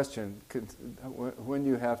that question, when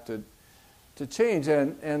you have to change.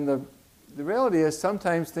 And the reality is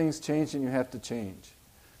sometimes things change and you have to change.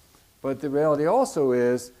 But the reality also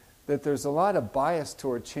is that there's a lot of bias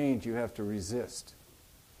toward change you have to resist.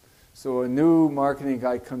 So a new marketing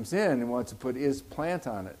guy comes in and wants to put his plant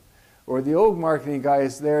on it. Or the old marketing guy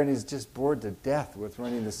is there and he's just bored to death with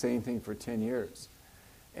running the same thing for 10 years.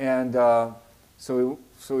 And so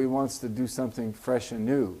he wants to do something fresh and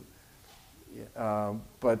new.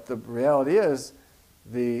 But the reality is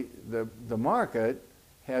the market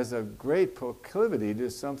has a great proclivity to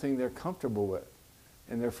something they're comfortable with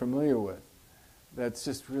and they're familiar with. That's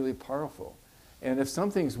just really powerful. And if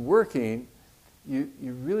something's working, you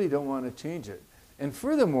really don't want to change it. And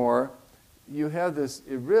furthermore, you have this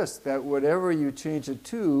risk that whatever you change it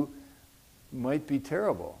to might be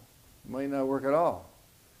terrible, might not work at all.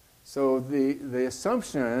 So the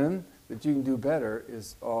assumption that you can do better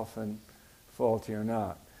is often faulty or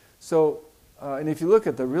not. So, and if you look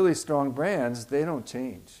at the really strong brands, they don't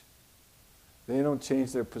change. They don't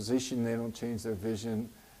change their position, they don't change their vision.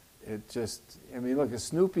 It just, look,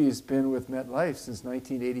 Snoopy's been with MetLife since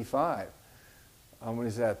 1985. What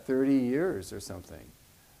is that, 30 years or something?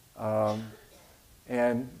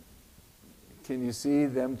 And can you see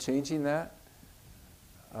them changing that?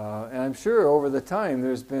 And I'm sure over the time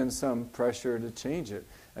there's been some pressure to change it.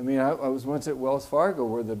 I was once at Wells Fargo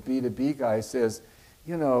where the B2B guy says,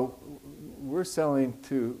 we're selling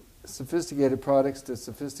to sophisticated products to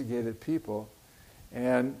sophisticated people,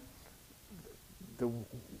 and the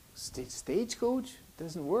stagecoach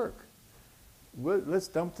doesn't work. Let's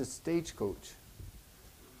dump the stagecoach.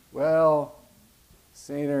 Well,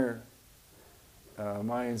 saner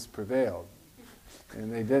minds prevailed,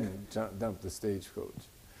 and they didn't dump the stagecoach.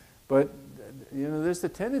 But there's the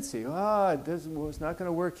tendency, it's not going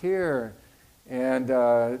to work here, and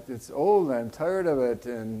it's old, I'm tired of it,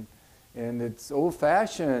 and it's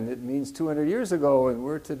old-fashioned, it means 200 years ago, and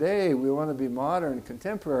we're today, we want to be modern,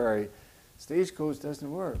 contemporary. Stagecoach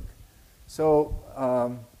doesn't work. So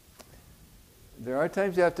there are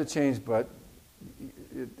times you have to change, but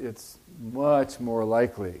it's much more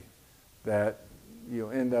likely that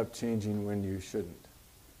you'll end up changing when you shouldn't.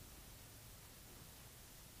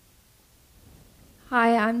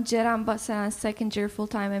 Hi, I'm Jeram Basan, second year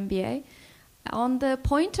full-time MBA. On the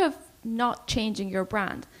point of not changing your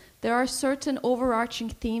brand, there are certain overarching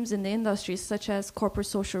themes in the industry, such as corporate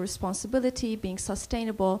social responsibility, being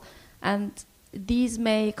sustainable, and these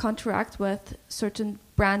may counteract with certain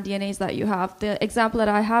brand DNAs that you have. The example that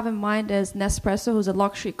I have in mind is Nespresso, who's a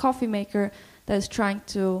luxury coffee maker that is trying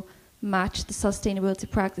to match the sustainability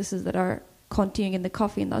practices that are continuing in the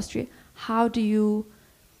coffee industry. How do you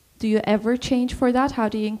ever change for that? How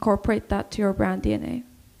do you incorporate that to your brand DNA?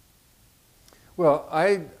 Well,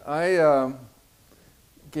 I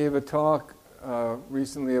gave a talk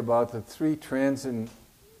recently about the 3 trends in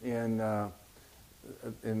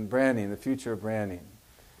branding, the future of branding.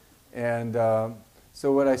 And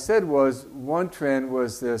so what I said was, one trend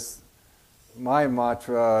was this, my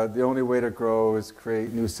mantra, the only way to grow is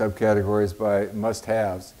create new subcategories by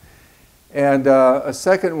must-haves. And a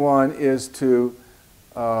second one is to,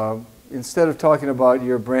 instead of talking about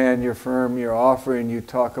your brand, your firm, your offering, you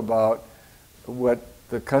talk about what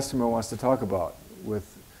the customer wants to talk about with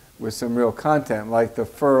some real content. Like the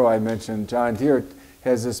furrow I mentioned, John Deere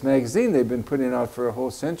has this magazine they've been putting out for a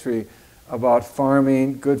whole century about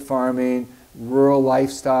farming, good farming, rural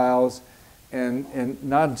lifestyles, and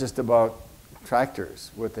not just about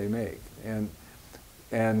tractors, what they make. And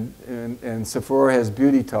Sephora has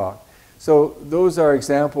beauty talk. So those are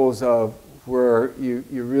examples of where you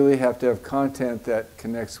really have to have content that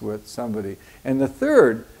connects with somebody. And the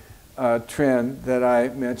third trend that I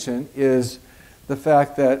mentioned is the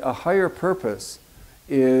fact that a higher purpose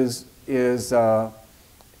is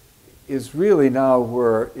really now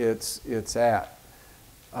where it's at.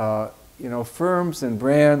 You know, firms and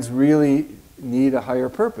brands really need a higher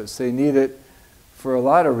purpose. They need it for a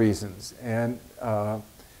lot of reasons, and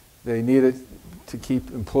they need it to keep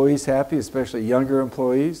employees happy, especially younger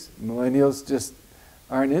employees. Millennials just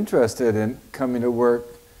aren't interested in coming to work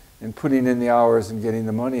and putting in the hours and getting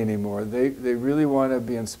the money anymore. They really want to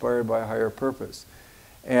be inspired by a higher purpose.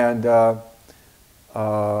 And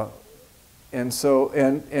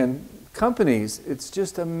companies, it's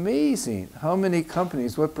just amazing how many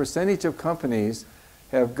companies, what percentage of companies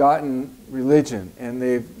have gotten religion and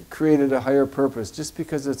they've created a higher purpose just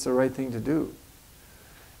because it's the right thing to do.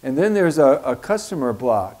 And then there's a customer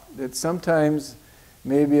block that sometimes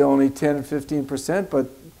maybe only 10 or 15%, but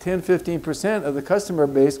 10-15% of the customer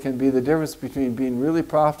base can be the difference between being really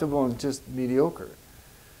profitable and just mediocre.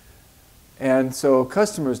 And so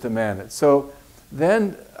customers demand it. So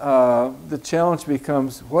then the challenge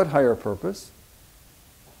becomes, what higher purpose?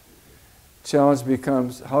 Challenge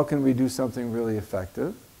becomes, how can we do something really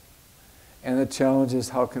effective? And the challenge is,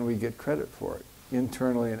 how can we get credit for it,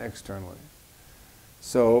 internally and externally?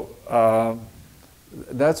 So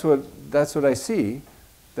that's what I see,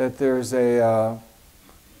 that there's a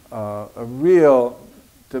real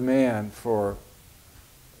demand for,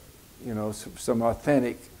 you know, some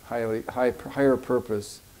authentic, higher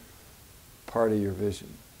purpose part of your vision.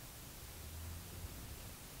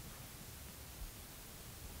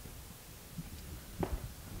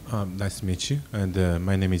 Nice to meet you. And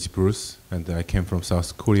my name is Bruce, and I came from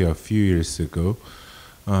South Korea a few years ago.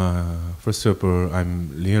 First of all,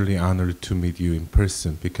 I'm really honored to meet you in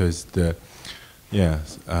person because the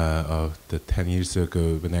 10 years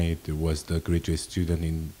ago when I was the graduate student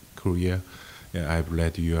in Korea, I've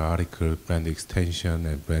read your article, Brand Extension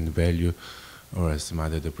and Brand Value, or some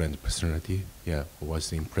other the brand personality. I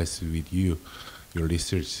was impressed with your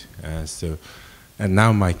research. And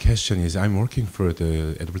now my question is, I'm working for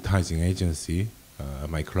the advertising agency.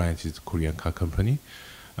 My client is a Korean car company.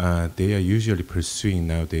 They are usually pursuing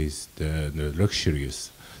nowadays the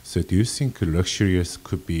luxurious. So do you think luxurious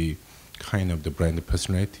could be kind of the brand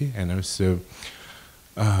personality? And also,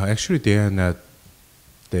 actually they are not.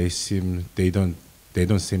 They don't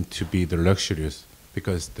seem to be the luxurious,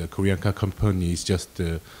 because the Korean car company is just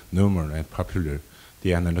normal and popular.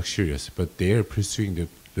 They are not luxurious, but they are pursuing the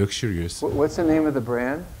luxurious. What's the name of the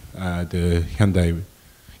brand? The Hyundai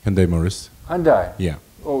Motors. Hyundai. Yeah.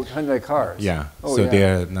 Oh, Hyundai cars. Yeah. Oh, so yeah. they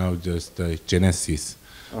are now just Genesis.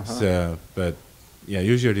 Uh-huh. So, but yeah,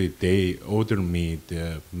 usually they order me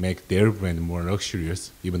to make their brand more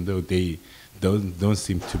luxurious, even though they don't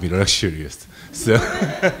seem to be luxurious. So,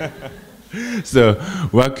 so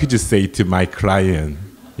what could you say to my client?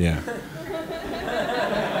 Yeah.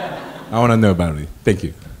 I want to know about it. Thank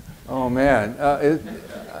you. Oh man,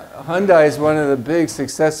 Hyundai is one of the big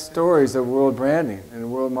success stories of world branding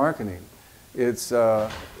and world marketing. It's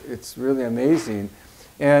really amazing.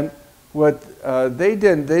 And what they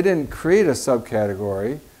didn't create a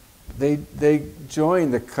subcategory. They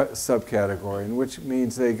joined the subcategory, which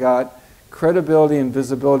means they got credibility and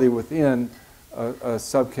visibility within a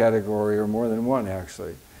subcategory, or more than one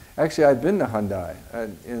actually. Actually, I've been to Hyundai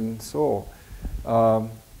in Seoul.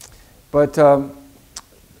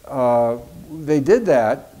 They did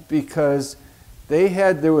that because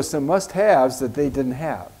there was some must-haves that they didn't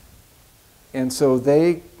have. And so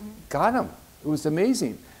they got them. It was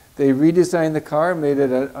amazing. They redesigned the car, made it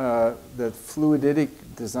the fluidic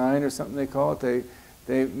design or something they call it.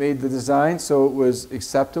 They made the design so it was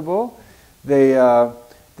acceptable. They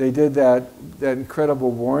did that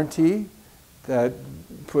incredible warranty that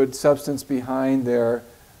put substance behind their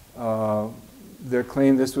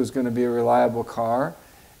claim this was going to be a reliable car.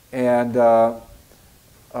 And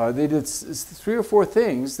they did 3 or 4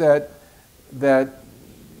 things that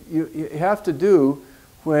you have to do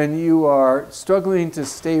when you are struggling to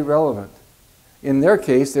stay relevant. In their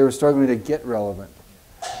case, they were struggling to get relevant.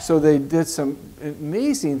 So they did some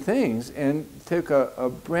amazing things and took a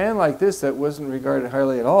brand like this that wasn't regarded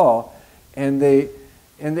highly at all, and they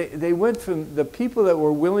went from the people that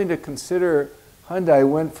were willing to consider Hyundai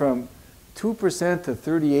went from 2% to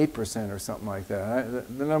 38% or something like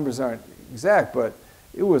that. The numbers aren't exact, but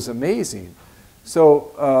it was amazing.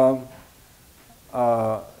 So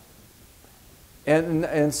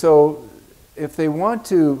and so if they want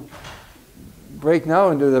to break now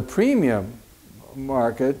into the premium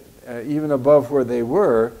market, even above where they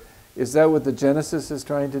were, is that what the Genesis is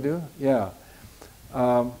trying to do? Yeah.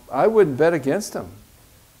 I wouldn't bet against them.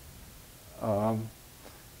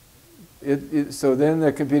 So then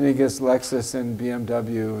they're competing against Lexus and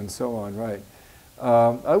BMW and so on, right?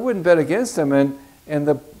 I wouldn't bet against them, and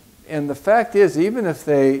the fact is, even if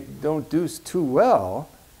they don't do too well,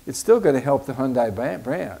 it's still going to help the Hyundai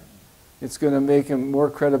brand. It's going to make them more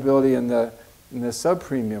credibility in the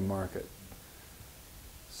sub-premium market.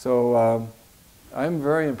 So I'm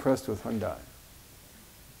very impressed with Hyundai.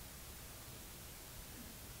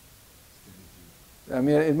 I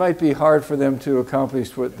mean, it might be hard for them to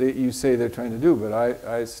accomplish what you say they're trying to do, but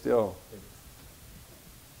I still...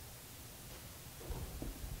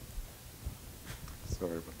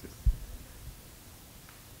 Sorry about this.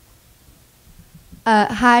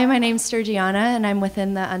 Hi, my name's Sturgiana, and I'm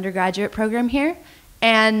within the undergraduate program here.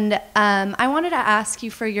 And I wanted to ask you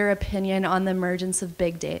for your opinion on the emergence of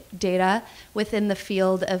big data within the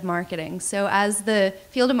field of marketing. So as the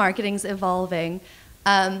field of marketing is evolving,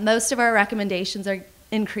 most of our recommendations are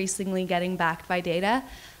increasingly getting backed by data.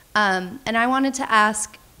 And I wanted to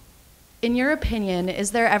ask, in your opinion, is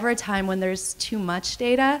there ever a time when there's too much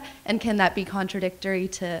data, and can that be contradictory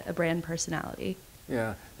to a brand personality?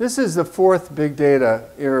 Yeah, this is the 4th big data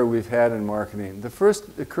era we've had in marketing. The first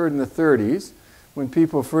occurred in the 30s, when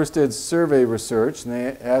people first did survey research, and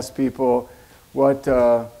they asked people what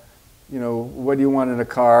do you want in a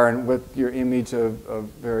car, and what your image of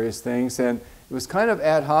various things. And it was kind of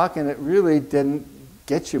ad hoc, and it really didn't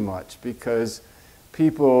get you much, because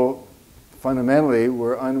people fundamentally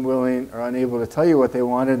were unwilling or unable to tell you what they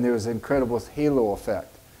wanted, and there was an incredible halo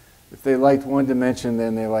effect. If they liked one dimension,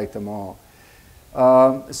 then they liked them all.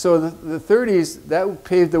 So the 30s, that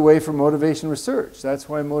paved the way for motivation research. That's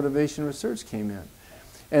why motivation research came in.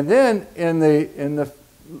 And then in the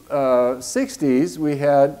 60s, we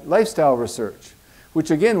had lifestyle research, which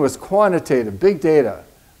again was quantitative, big data,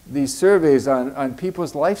 these surveys on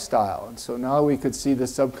people's lifestyle. And so now we could see the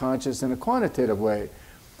subconscious in a quantitative way.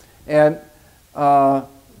 And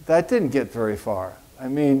that didn't get very far. I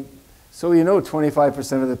mean, so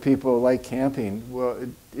 25% of the people like camping. Well,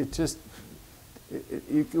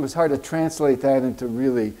 it was hard to translate that into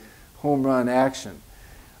really home run action.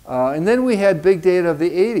 And then we had big data of the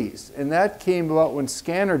 80s, and that came about when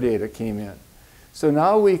scanner data came in. So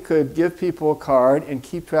now we could give people a card and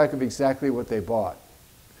keep track of exactly what they bought.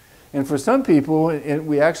 And for some people,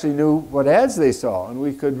 we actually knew what ads they saw, and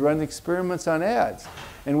we could run experiments on ads.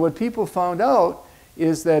 And what people found out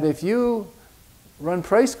is that if you run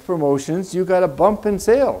price promotions, you got a bump in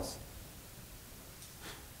sales.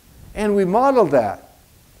 And we modeled that.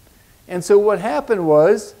 And so what happened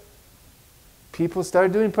was people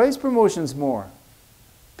started doing price promotions more,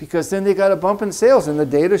 because then they got a bump in sales, and the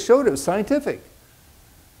data showed it was scientific.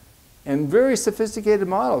 And very sophisticated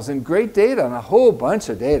models and great data on a whole bunch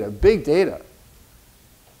of data, big data.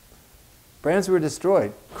 Brands were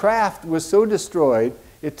destroyed. Kraft was so destroyed,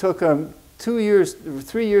 it took them 3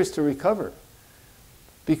 years to recover.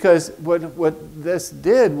 Because what this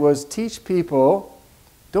did was teach people,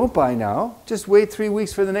 don't buy now, just wait 3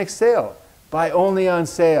 weeks for the next sale. Buy only on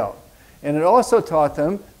sale. And it also taught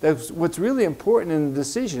them that what's really important in the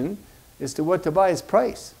decision as to what to buy is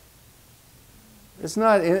price. It's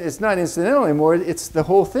not incidental anymore, it's the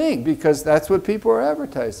whole thing, because that's what people are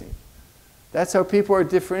advertising. That's how people are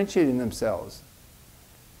differentiating themselves.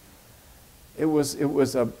 It was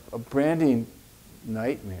a branding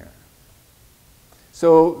nightmare.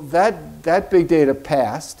 So that big data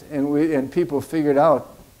passed, and people figured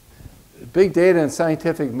out big data and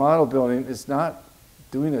scientific model building is not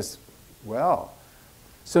doing this well.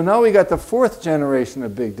 So now we got the 4th generation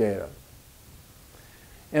of big data.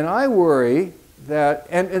 And I worry that,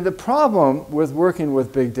 and the problem with working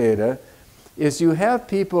with big data is you have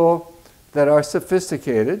people that are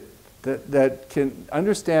sophisticated, that can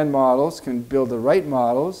understand models, can build the right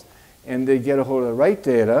models, and they get a hold of the right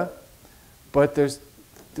data, but there's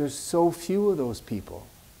so few of those people.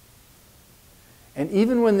 And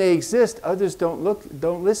even when they exist, others don't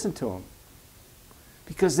listen to them.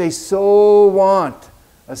 Because they so want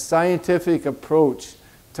a scientific approach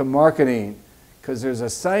to marketing, because there's a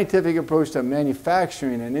scientific approach to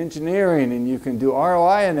manufacturing and engineering, and you can do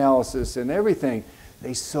ROI analysis and everything.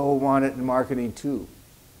 They so want it in marketing too.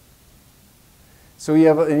 So you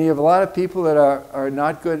have a lot of people that are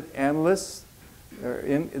not good analysts,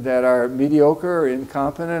 that are mediocre or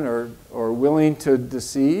incompetent or willing to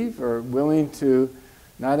deceive or willing to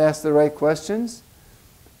not ask the right questions,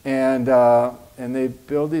 and they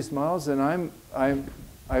build these models. And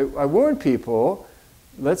I warn people,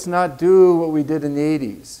 let's not do what we did in the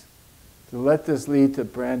 80s, to let this lead to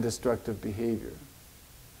brand destructive behavior.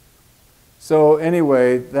 So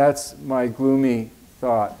anyway, that's my gloomy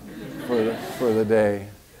thought for the day.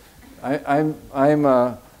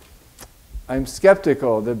 I'm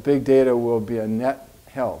skeptical that big data will be a net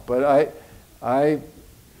help, but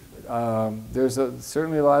there's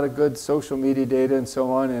certainly a lot of good social media data and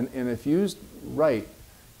so on, and if used right,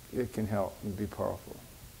 it can help and be powerful.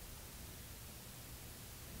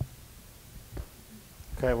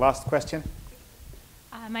 Okay, last question.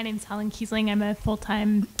 My name's Helen Kiesling. I'm a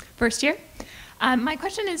full-time first year. My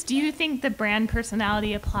question is, do you think the brand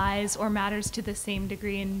personality applies or matters to the same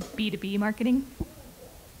degree in B2B marketing?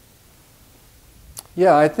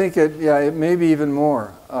 Yeah, I think it may be even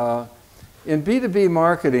more. In B2B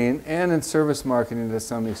marketing and in service marketing to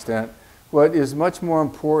some extent, what is much more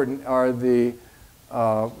important are the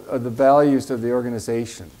values of the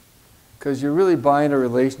organization. Because you're really buying a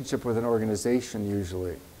relationship with an organization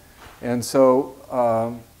usually. And so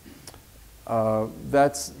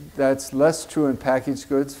that's less true in packaged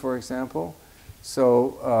goods, for example.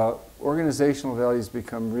 So organizational values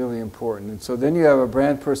become really important. And so then you have a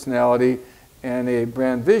brand personality and a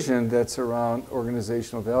brand vision that's around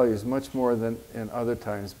organizational values much more than in other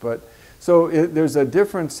times. But so there's a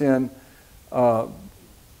difference in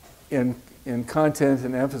content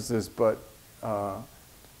and emphasis, but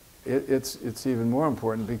it's even more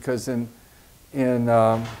important because in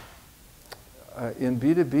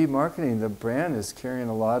B2B marketing, the brand is carrying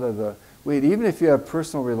a lot of the weight. Even if you have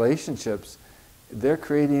personal relationships, they're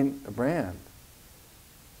creating a brand.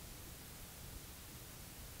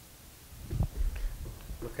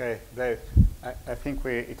 Okay, Dave, I think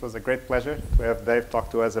it was a great pleasure to have Dave talk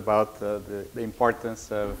to us about the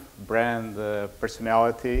importance of brand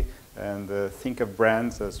personality and think of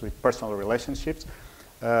brands as with personal relationships.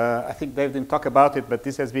 I think Dave didn't talk about it, but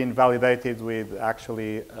this has been validated with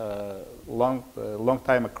actually long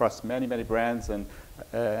time across many brands,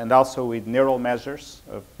 and also with neural measures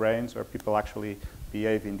of brains where people actually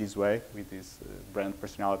behave in this way with these brand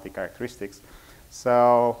personality characteristics.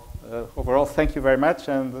 So overall, thank you very much,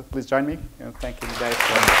 and please join me in thanking Dave.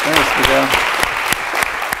 Thanks, Grether.